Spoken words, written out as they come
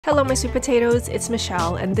Hello my sweet potatoes, it's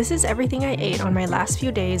Michelle, and this is everything I ate on my last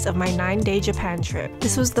few days of my 9-day Japan trip.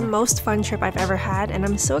 This was the most fun trip I've ever had, and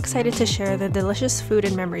I'm so excited to share the delicious food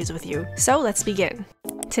and memories with you. So let's begin.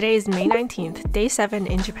 Today is May 19th, day 7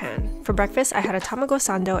 in Japan. For breakfast, I had a tamago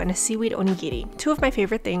sando and a seaweed onigiri, two of my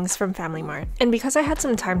favorite things from Family Mart. And because I had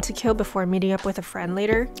some time to kill before meeting up with a friend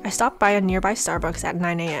later, I stopped by a nearby Starbucks at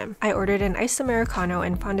 9 a.m. I ordered an iced Americano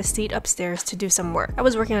and found a seat upstairs to do some work. I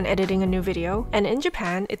was working on editing a new video, and in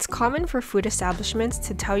Japan, it's common for food establishments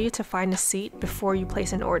to tell you to find a seat before you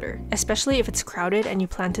place an order, especially if it's crowded and you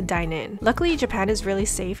plan to dine in. Luckily, Japan is really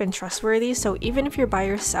safe and trustworthy, so even if you're by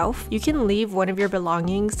yourself, you can leave one of your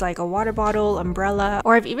belongings like a water bottle, umbrella,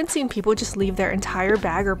 or I've even seen people just leave their entire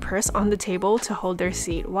bag or purse on the table to hold their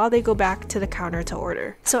seat while they go back to the counter to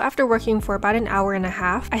order. So after working for about an hour and a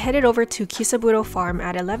half, I headed over to Kisaburo Farm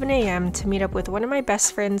at 11 a.m. to meet up with one of my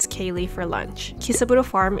best friends, Kaylee, for lunch. Kisaburo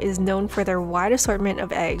Farm is known for their wide assortment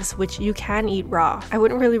of eggs, which you can eat raw. I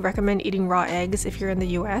wouldn't really recommend eating raw eggs if you're in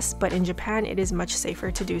the US, but in Japan it is much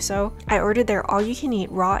safer to do so. I ordered their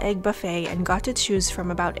all-you-can-eat raw egg buffet and got to choose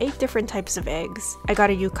from about 8 different types of eggs. I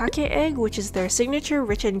got a kake egg, which is their signature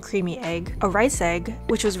rich and creamy egg, a rice egg,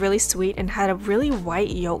 which was really sweet and had a really white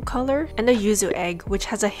yolk color, and a yuzu egg, which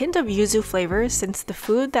has a hint of yuzu flavor since the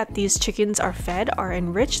food that these chickens are fed are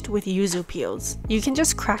enriched with yuzu peels. You can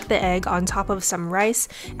just crack the egg on top of some rice,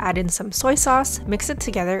 add in some soy sauce, mix it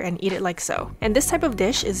together, and eat it like so. And this type of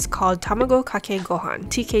dish is called tamago kake gohan,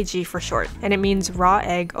 TKG for short, and it means raw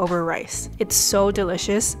egg over rice. It's so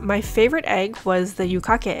delicious. My favorite egg was the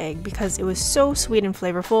yukake egg because it was so sweet and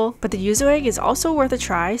flavorful, but the yuzu egg is also worth a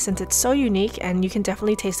try since it's so unique and you can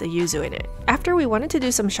definitely taste the yuzu in it. After, we wanted to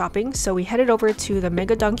do some shopping, so we headed over to the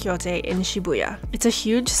Mega Don Quixote in Shibuya. It's a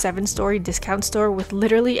huge 7-story discount store with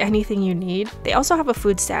literally anything you need. They also have a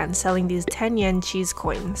food stand selling these 10 yen cheese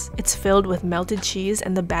coins. It's filled with melted cheese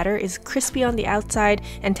and the batter is crispy on the outside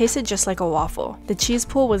and tasted just like a waffle. The cheese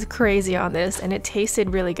pool was crazy on this and it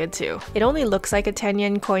tasted really good too. It only looks like a 10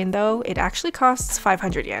 yen coin though. It actually costs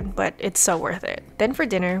 500 yen, but it's so worth it. Then for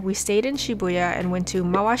dinner, we stayed in Shibuya and went to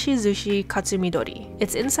Mawashi Sushi Katsumidori.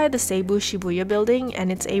 It's inside the Seibu Shibuya building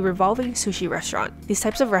and it's a revolving sushi restaurant. These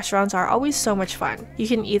types of restaurants are always so much fun. You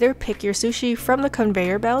can either pick your sushi from the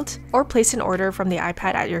conveyor belt or place an order from the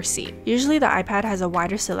iPad at your seat. Usually the iPad has a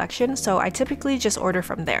wider selection, so I typically just order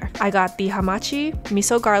from there. I got the hamachi,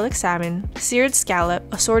 miso garlic salmon, seared scallop,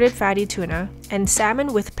 assorted fatty tuna, and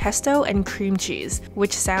salmon with pesto and cream cheese,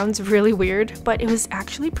 which sounds really weird, but it was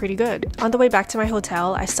actually pretty good. On the way back to my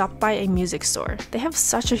hotel, I stopped by a music store. They have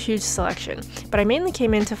such a huge selection, but I mainly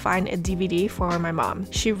came in to find a DVD for my mom.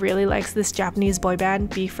 She really likes this Japanese boy band,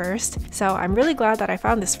 BE:FIRST, so I'm really glad that I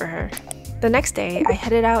found this for her. The next day, I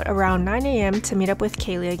headed out around 9 a.m. to meet up with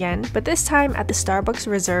Kaylee again, but this time at the Starbucks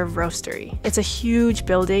Reserve Roastery. It's a huge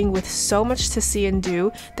building with so much to see and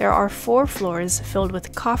do. There are 4 floors filled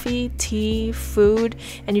with coffee, tea, food,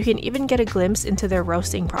 and you can even get a glimpse into their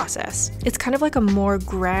roasting process. It's kind of like a more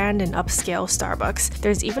grand and upscale Starbucks.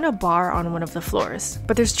 There's even a bar on one of the floors.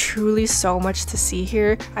 But there's truly so much to see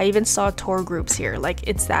here. I even saw tour groups here, like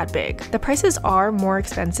it's that big. The prices are more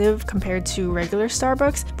expensive compared to regular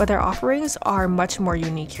Starbucks, but their offerings are much more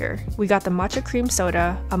unique here. We got the matcha cream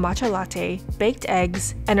soda, a matcha latte, baked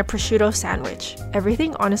eggs, and a prosciutto sandwich.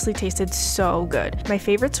 Everything honestly tasted so good. My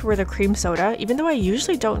favorites were the cream soda, even though I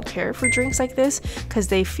usually don't care for drinks like this because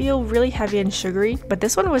they feel really heavy and sugary, but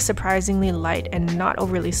this one was surprisingly light and not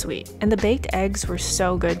overly sweet. And the baked eggs were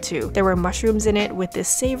so good too. There were mushrooms in it with this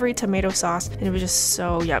savory tomato sauce and it was just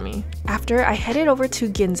so yummy. After, I headed over to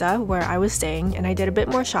Ginza where I was staying and I did a bit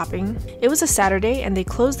more shopping. It was a Saturday and they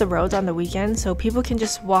closed the roads on the weekend so people can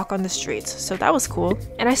just walk on the streets, so that was cool.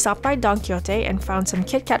 And I stopped by Don Quixote and found some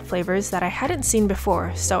Kit Kat flavors that I hadn't seen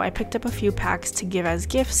before, so I picked up a few packs to give as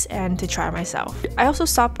gifts and to try myself. I also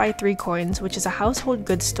stopped by 3 Coins, which is a household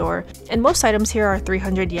goods store, and most items here are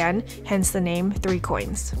 300 yen, hence the name 3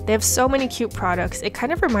 Coins. They have so many cute products. It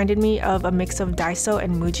kind of reminded me of a mix of Daiso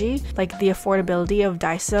and Muji, like the affordability of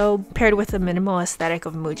Daiso paired with the minimal aesthetic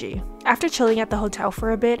of Muji. After chilling at the hotel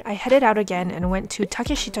for a bit, I headed out again and went to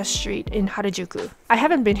Takeshita Street in Harajuku. I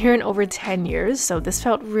haven't been here in over 10 years, so this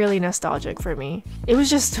felt really nostalgic for me. It was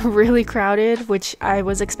just really crowded, which I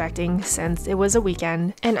was expecting since it was a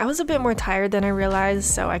weekend, and I was a bit more tired than I realized,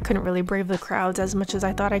 so I couldn't really brave the crowds as much as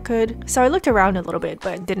I thought I could. So I looked around a little bit,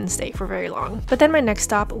 but didn't stay for very long. But then my next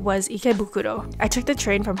stop was Ikebukuro. I took the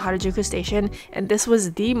train from Harajuku Station, and this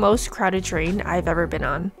was the most crowded train I've ever been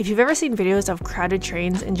on. If you've ever seen videos of crowded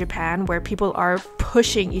trains in Japan where people are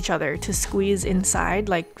pushing each other to squeeze inside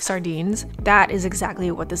like sardines, machines. That is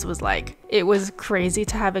exactly what this was like. It was crazy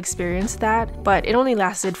to have experienced that, but it only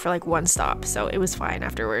lasted for like one stop, so it was fine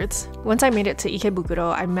afterwards. Once I made it to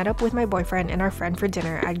Ikebukuro, I met up with my boyfriend and our friend for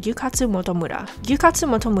dinner at Gyukatsu Motomura. Gyukatsu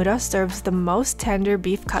Motomura serves the most tender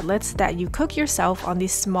beef cutlets that you cook yourself on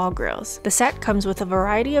these small grills. The set comes with a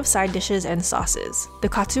variety of side dishes and sauces. The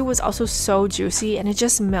katsu was also so juicy and it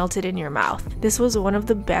just melted in your mouth. This was one of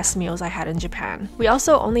the best meals I had in Japan. We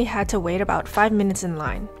also only had to wait about 5 minutes in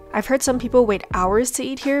line. I've heard some people wait hours to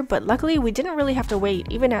eat here, but luckily we didn't really have to wait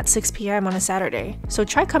even at 6 p.m. on a Saturday. So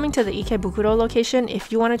try coming to the Ikebukuro location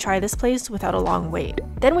if you want to try this place without a long wait.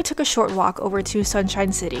 Then we took a short walk over to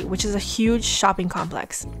Sunshine City, which is a huge shopping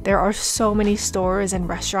complex. There are so many stores and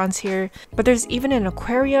restaurants here, but there's even an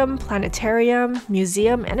aquarium, planetarium,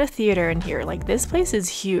 museum, and a theater in here. Like, this place is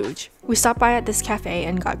huge. We stopped by at this cafe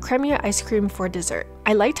and got Cremia ice cream for dessert.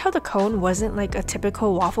 I liked how the cone wasn't like a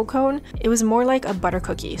typical waffle cone, it was more like a butter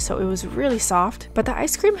cookie, so it was really soft, but the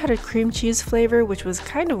ice cream had a cream cheese flavor which was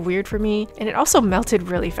kind of weird for me, and it also melted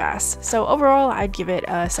really fast, so overall I'd give it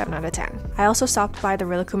a 7 out of 10. I also stopped by the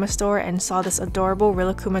Rilakkuma store and saw this adorable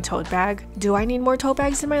Rilakkuma tote bag. Do I need more tote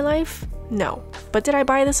bags in my life? No. But did I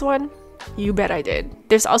buy this one? You bet I did.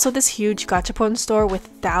 There's also this huge gachapon store with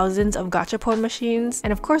thousands of gachapon machines,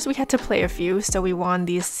 and of course we had to play a few, so we won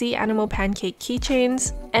these sea animal pancake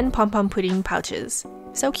keychains and pom-pom pudding pouches.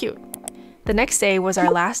 So cute. The next day was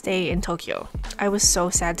our last day in Tokyo. I was so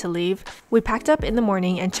sad to leave. We packed up in the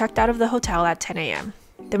morning and checked out of the hotel at 10 a.m.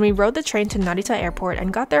 Then we rode the train to Narita Airport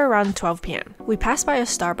and got there around 12 p.m. We passed by a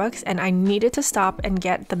Starbucks and I needed to stop and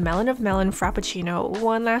get the melon of melon frappuccino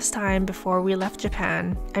one last time before we left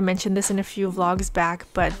Japan. I mentioned this in a few vlogs back,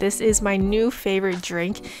 but this is my new favorite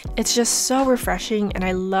drink. It's just so refreshing and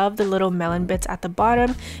I love the little melon bits at the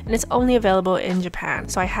bottom, and it's only available in Japan,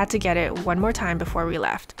 so I had to get it one more time before we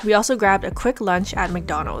left. We also grabbed a quick lunch at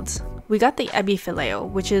McDonald's. We got the ebi fileo,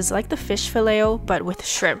 which is like the fish fileo but with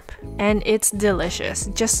shrimp, and it's delicious.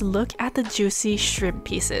 Just look at the juicy shrimp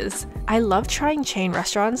pieces. I love trying chain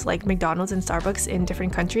restaurants like McDonald's and Starbucks in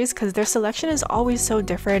different countries because their selection is always so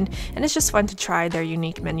different and it's just fun to try their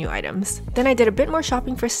unique menu items. Then I did a bit more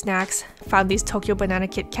shopping for snacks, found these Tokyo Banana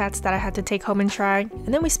Kit Kats that I had to take home and try,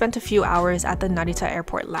 and then we spent a few hours at the Narita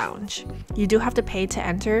Airport Lounge. You do have to pay to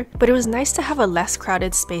enter, but it was nice to have a less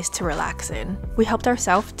crowded space to relax in. We helped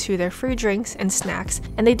ourselves to their free drinks and snacks,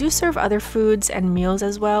 and they do serve other foods and meals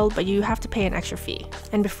as well, but you have to pay an extra fee.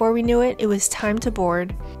 And before we knew it was time to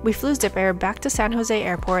board. We flew Zip Air back to San Jose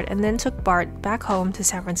Airport and then took BART back home to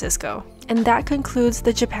San Francisco. And that concludes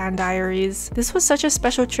the Japan Diaries. This was such a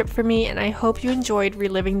special trip for me and I hope you enjoyed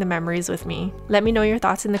reliving the memories with me. Let me know your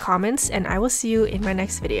thoughts in the comments and I will see you in my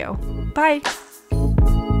next video. Bye!